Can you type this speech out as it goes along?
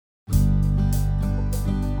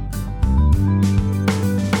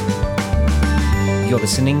You're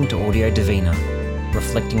listening to Audio Divina,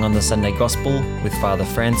 reflecting on the Sunday Gospel with Father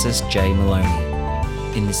Francis J. Moloney.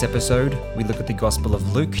 In this episode, we look at the Gospel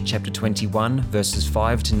of Luke, chapter 21, verses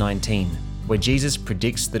 5 to 19, where Jesus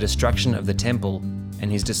predicts the destruction of the temple, and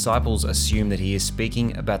his disciples assume that he is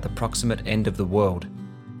speaking about the proximate end of the world.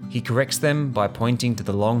 He corrects them by pointing to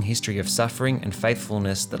the long history of suffering and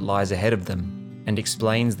faithfulness that lies ahead of them, and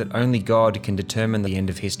explains that only God can determine the end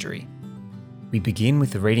of history. We begin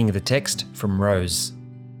with the reading of the text from Rose.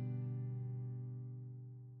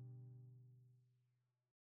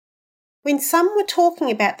 When some were talking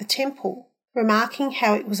about the temple, remarking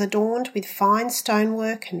how it was adorned with fine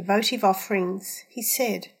stonework and votive offerings, he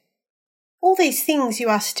said, "All these things you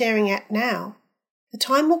are staring at now, the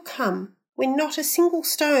time will come when not a single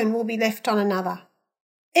stone will be left on another.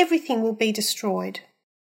 Everything will be destroyed."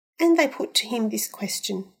 And they put to him this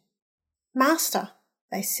question. "Master,"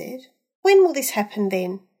 they said, "when will this happen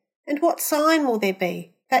then? And what sign will there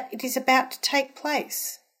be that it is about to take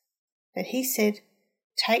place?" But he said,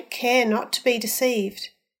 "Take care not to be deceived,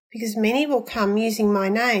 because many will come using my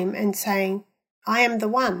name and saying, 'I am the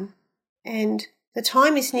one,' and 'the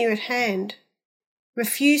time is near at hand.'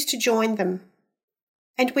 Refuse to join them.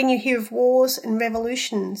 And when you hear of wars and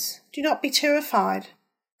revolutions, do not be terrified,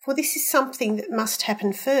 for this is something that must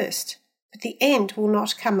happen first, but the end will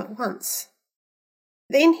not come at once."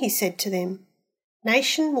 Then he said to them,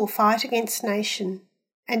 "Nation will fight against nation,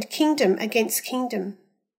 and kingdom against kingdom.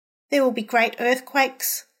 There will be great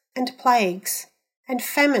earthquakes and plagues and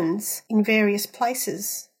famines in various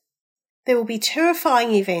places. There will be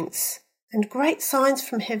terrifying events and great signs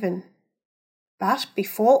from heaven. But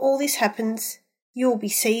before all this happens, you will be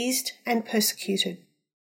seized and persecuted.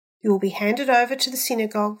 You will be handed over to the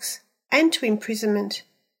synagogues and to imprisonment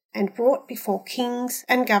and brought before kings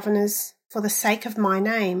and governors for the sake of my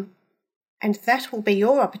name, and that will be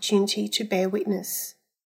your opportunity to bear witness.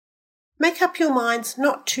 Make up your minds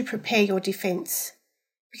not to prepare your defence,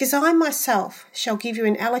 because I myself shall give you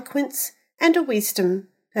an eloquence and a wisdom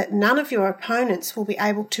that none of your opponents will be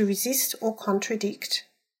able to resist or contradict.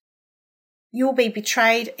 You will be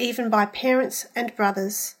betrayed even by parents and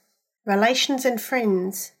brothers, relations and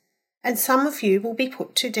friends, and some of you will be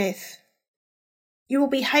put to death. You will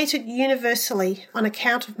be hated universally on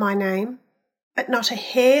account of my name, but not a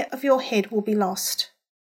hair of your head will be lost.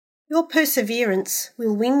 Your perseverance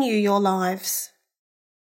will win you your lives."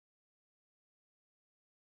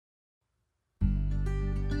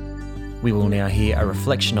 We will now hear a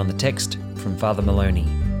reflection on the text from Father Moloney.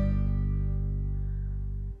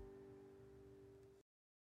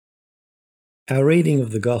 Our reading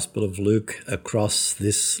of the Gospel of Luke across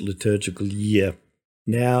this liturgical year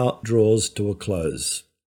now draws to a close.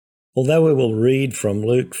 Although we will read from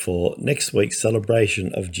Luke for next week's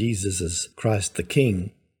celebration of Jesus as Christ the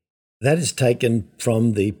King, that is taken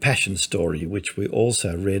from the Passion story, which we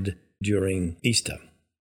also read during Easter.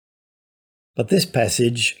 But this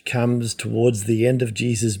passage comes towards the end of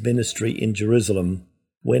Jesus' ministry in Jerusalem,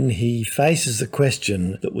 when he faces a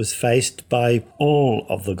question that was faced by all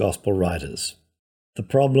of the Gospel writers, the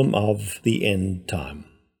problem of the end time.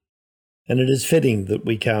 And it is fitting that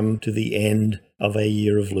we come to the end of a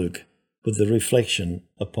year of Luke with the reflection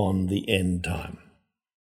upon the end time.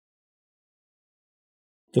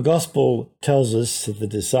 The Gospel tells us that the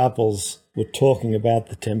disciples were talking about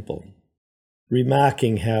the temple,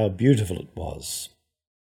 remarking how beautiful it was.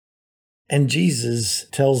 And Jesus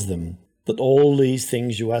tells them that all these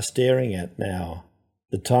things you are staring at now,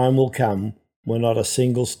 the time will come when not a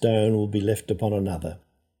single stone will be left upon another,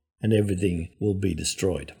 and everything will be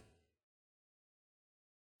destroyed.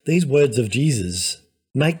 These words of Jesus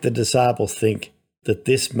make the disciples think that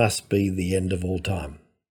this must be the end of all time.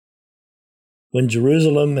 When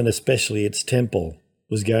Jerusalem, and especially its temple,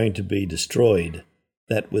 was going to be destroyed,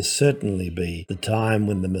 that would certainly be the time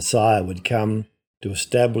when the Messiah would come to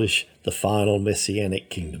establish the final messianic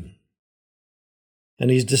kingdom. And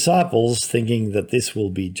his disciples, thinking that this will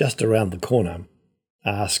be just around the corner,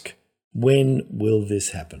 ask, when will this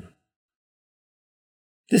happen?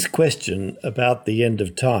 This question about the end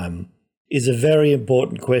of time is a very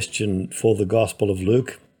important question for the Gospel of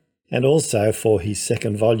Luke and also for his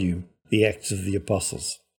second volume, the Acts of the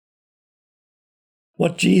Apostles.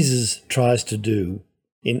 What Jesus tries to do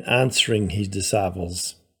in answering his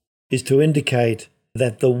disciples is to indicate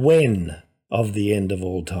that the when of the end of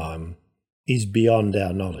all time is beyond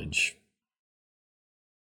our knowledge.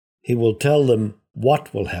 He will tell them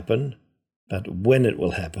what will happen, but when it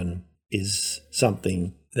will happen is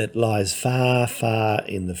something that lies far, far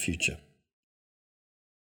in the future.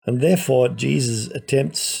 And therefore Jesus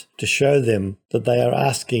attempts to show them that they are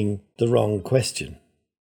asking the wrong question.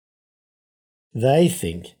 They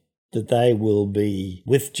think that they will be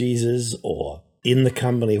with Jesus or in the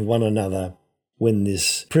company of one another when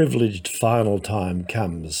this privileged final time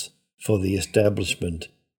comes for the establishment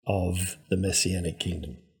of the Messianic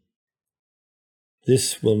kingdom.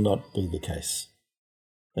 This will not be the case.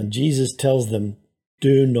 And Jesus tells them,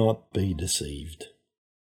 do not be deceived.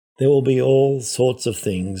 There will be all sorts of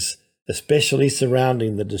things, especially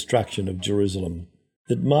surrounding the destruction of Jerusalem,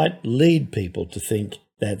 that might lead people to think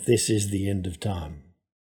that this is the end of time.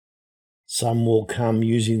 Some will come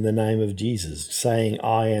using the name of Jesus, saying,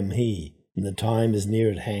 I am he, and the time is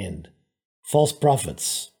near at hand. False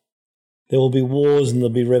prophets. There will be wars and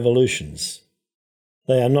there'll be revolutions.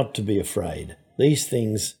 They are not to be afraid. These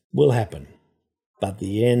things will happen, but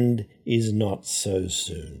the end is not so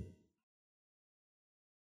soon.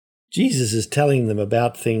 Jesus is telling them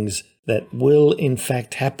about things that will in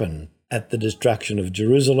fact happen at the destruction of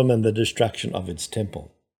Jerusalem and the destruction of its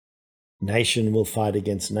temple. Nation will fight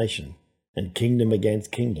against nation, and kingdom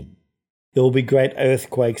against kingdom. There will be great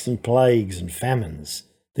earthquakes and plagues and famines.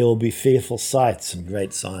 There will be fearful sights and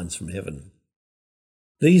great signs from heaven.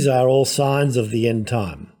 These are all signs of the end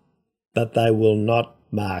time, but they will not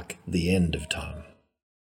mark the end of time.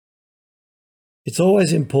 It's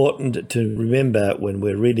always important to remember when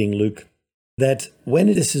we're reading Luke that when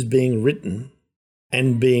this is being written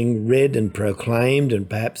and being read and proclaimed and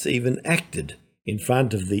perhaps even acted in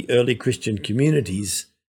front of the early Christian communities,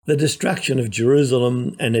 the destruction of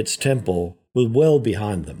Jerusalem and its temple was well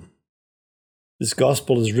behind them. This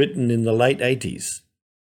gospel is written in the late 80s.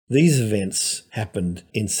 These events happened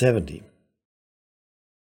in 70.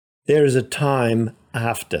 There is a time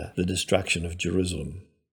after the destruction of Jerusalem.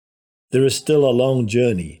 There is still a long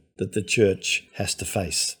journey that the church has to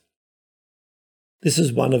face. This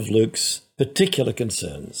is one of Luke's particular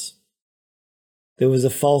concerns. There was a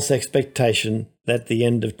false expectation that the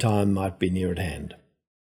end of time might be near at hand.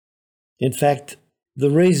 In fact,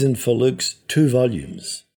 the reason for Luke's 2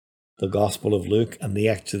 volumes, the Gospel of Luke and the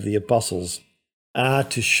Acts of the Apostles, are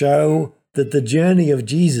to show that the journey of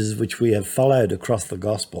Jesus, which we have followed across the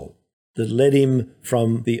Gospel, that led him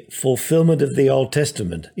from the fulfillment of the Old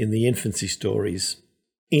Testament in the infancy stories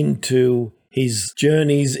into his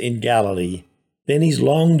journeys in Galilee, then his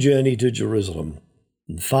long journey to Jerusalem,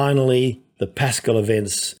 and finally the Paschal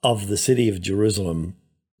events of the city of Jerusalem,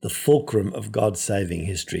 the fulcrum of God's saving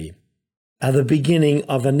history, are the beginning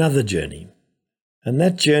of another journey, and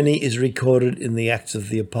that journey is recorded in the Acts of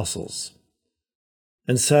the Apostles.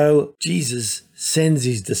 And so Jesus sends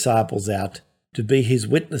his disciples out to be his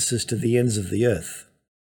witnesses to the ends of the earth.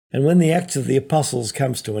 And when the Acts of the Apostles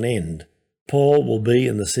comes to an end, Paul will be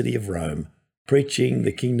in the city of Rome, preaching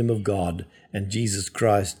the kingdom of God and Jesus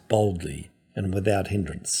Christ boldly and without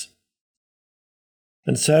hindrance.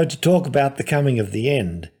 And so to talk about the coming of the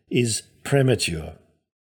end is premature.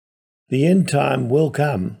 The end time will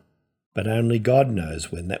come, but only God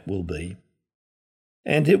knows when that will be.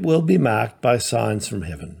 And it will be marked by signs from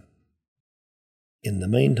heaven. In the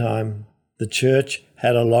meantime, the church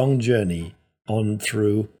had a long journey on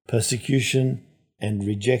through persecution and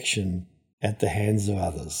rejection at the hands of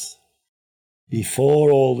others. Before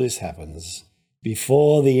all this happens,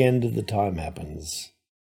 before the end of the time happens,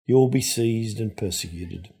 you will be seized and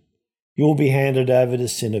persecuted. You will be handed over to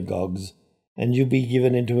synagogues, and you'll be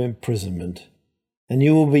given into imprisonment, and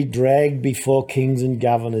you will be dragged before kings and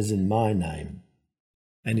governors in my name.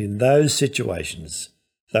 And in those situations,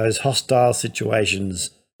 those hostile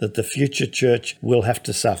situations that the future church will have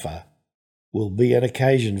to suffer, will be an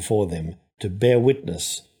occasion for them to bear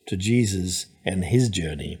witness to Jesus and his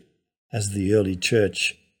journey as the early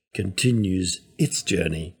church continues its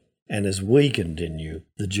journey and as we continue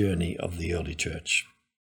the journey of the early church.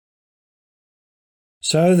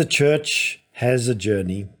 So the church has a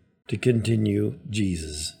journey to continue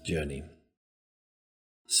Jesus' journey.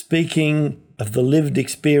 Speaking of the lived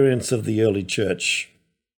experience of the early church,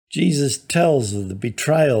 Jesus tells of the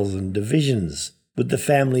betrayals and divisions with the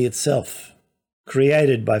family itself,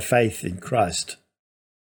 created by faith in Christ.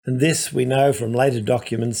 And this, we know from later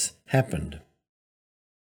documents, happened.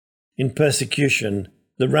 In persecution,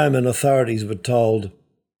 the Roman authorities were told,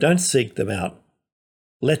 don't seek them out,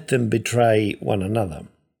 let them betray one another.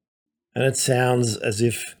 And it sounds as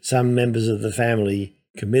if some members of the family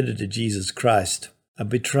committed to Jesus Christ are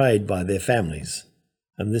betrayed by their families,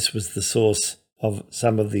 and this was the source of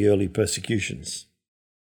some of the early persecutions.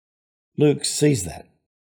 Luke sees that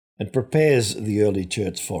and prepares the early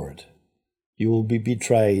church for it. You will be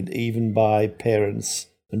betrayed even by parents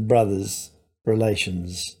and brothers,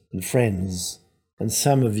 relations and friends, and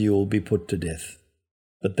some of you will be put to death.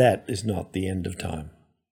 But that is not the end of time.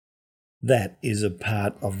 That is a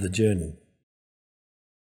part of the journey.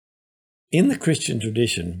 In the Christian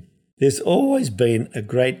tradition, there's always been a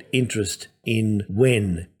great interest in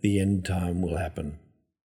when the end time will happen.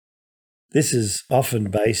 This is often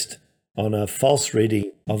based on a false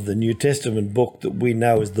reading of the New Testament book that we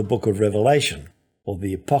know as the book of Revelation, or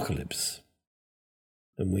the Apocalypse.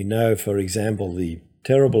 And we know, for example, the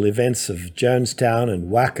terrible events of Jonestown and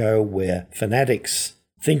Waco, where fanatics,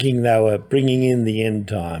 thinking they were bringing in the end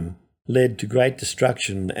time, led to great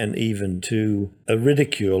destruction and even to a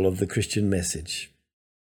ridicule of the Christian message.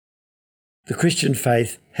 The Christian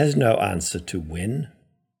faith has no answer to when.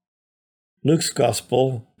 Luke's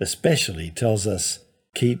Gospel especially tells us,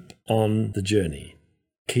 keep on the journey,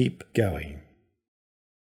 keep going.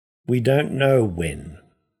 We don't know when,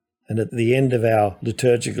 and at the end of our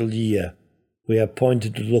liturgical year, we are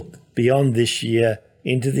pointed to look beyond this year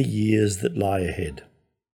into the years that lie ahead.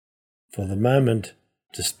 For the moment,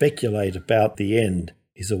 to speculate about the end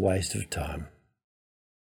is a waste of time.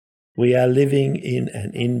 We are living in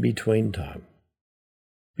an in-between time,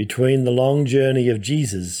 between the long journey of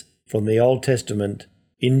Jesus from the Old Testament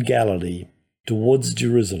in Galilee towards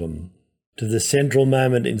Jerusalem to the central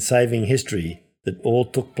moment in saving history that all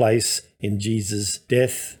took place in Jesus'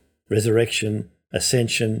 death, resurrection,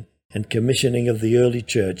 ascension, and commissioning of the early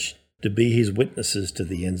church to be his witnesses to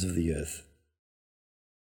the ends of the earth.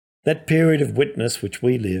 That period of witness which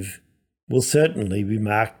we live will certainly be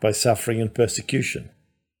marked by suffering and persecution.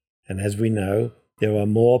 And as we know, there are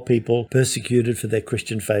more people persecuted for their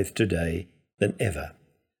Christian faith today than ever,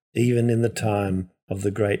 even in the time of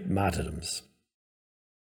the great martyrdoms.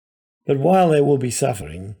 But while there will be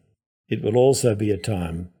suffering, it will also be a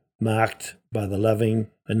time marked by the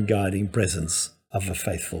loving and guiding presence of a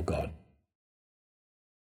faithful God.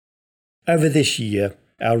 Over this year,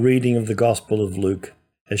 our reading of the Gospel of Luke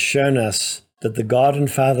has shown us that the God and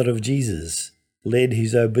Father of Jesus led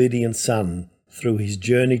his obedient Son through his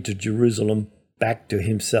journey to Jerusalem back to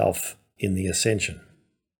himself in the Ascension.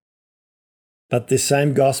 But this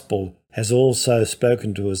same Gospel has also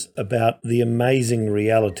spoken to us about the amazing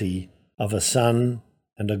reality of a Son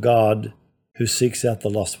and a God who seeks out the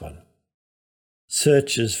lost one,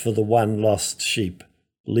 searches for the one lost sheep,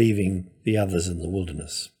 leaving the others in the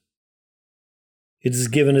wilderness. It has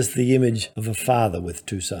given us the image of a father with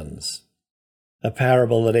two sons, a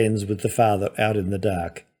parable that ends with the father out in the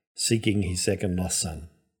dark, seeking his second lost son.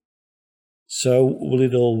 So will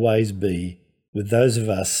it always be with those of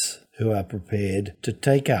us who are prepared to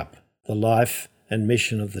take up the life and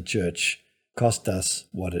mission of the church, cost us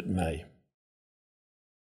what it may.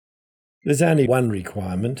 There's only one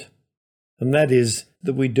requirement, and that is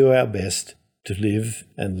that we do our best to live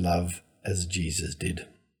and love as Jesus did,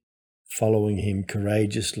 following him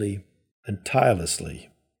courageously and tirelessly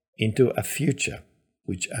into a future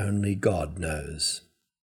which only God knows.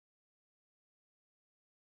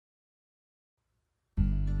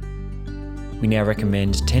 We now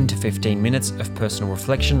recommend 10 to 15 minutes of personal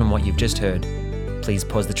reflection on what you've just heard. Please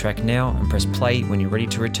pause the track now and press play when you're ready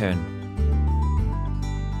to return.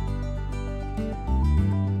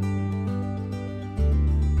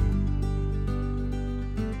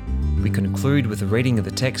 We conclude with a reading of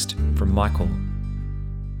the text from Michael.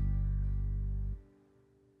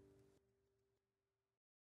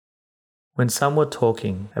 When some were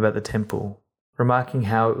talking about the temple, remarking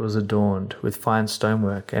how it was adorned with fine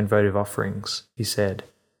stonework and votive offerings, he said,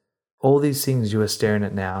 "All these things you are staring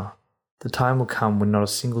at now, the time will come when not a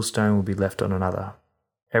single stone will be left on another.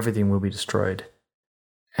 Everything will be destroyed."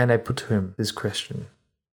 And they put to him this question.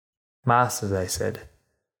 "Master," they said,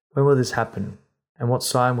 "when will this happen? And what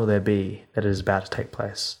sign will there be that it is about to take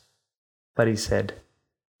place?" But he said,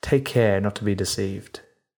 "Take care not to be deceived,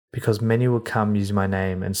 because many will come using my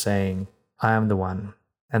name and saying, 'I am the one,'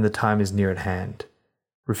 and the time is near at hand.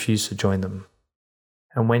 Refuse to join them.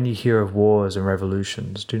 And when you hear of wars and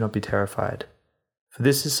revolutions, do not be terrified, for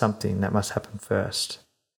this is something that must happen first,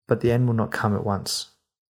 but the end will not come at once."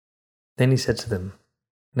 Then he said to them,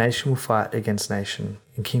 "Nation will fight against nation,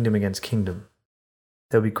 and kingdom against kingdom.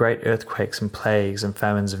 There will be great earthquakes and plagues and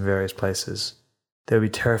famines in various places. There will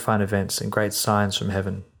be terrifying events and great signs from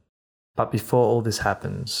heaven. But before all this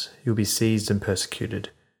happens, you will be seized and persecuted.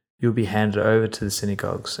 You will be handed over to the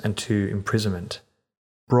synagogues and to imprisonment,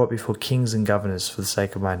 brought before kings and governors for the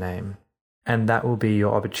sake of my name, and that will be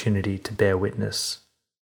your opportunity to bear witness.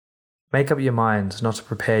 Make up your minds not to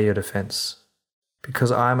prepare your defense,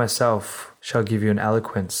 because I myself shall give you an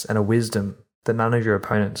eloquence and a wisdom that none of your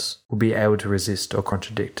opponents will be able to resist or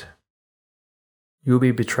contradict. You will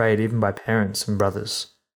be betrayed even by parents and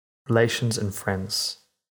brothers, relations and friends,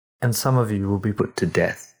 and some of you will be put to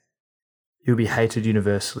death. You will be hated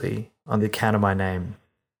universally on the account of my name,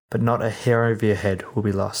 but not a hair over your head will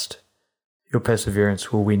be lost. Your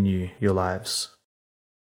perseverance will win you your lives.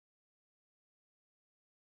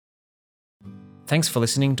 Thanks for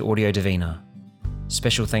listening to Audio Divina.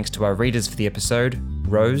 Special thanks to our readers for the episode,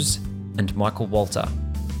 Rose and Michael Walter.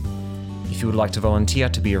 If you would like to volunteer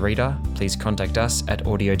to be a reader, please contact us at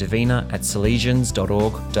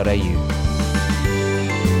audiodivina@salesians.org.au.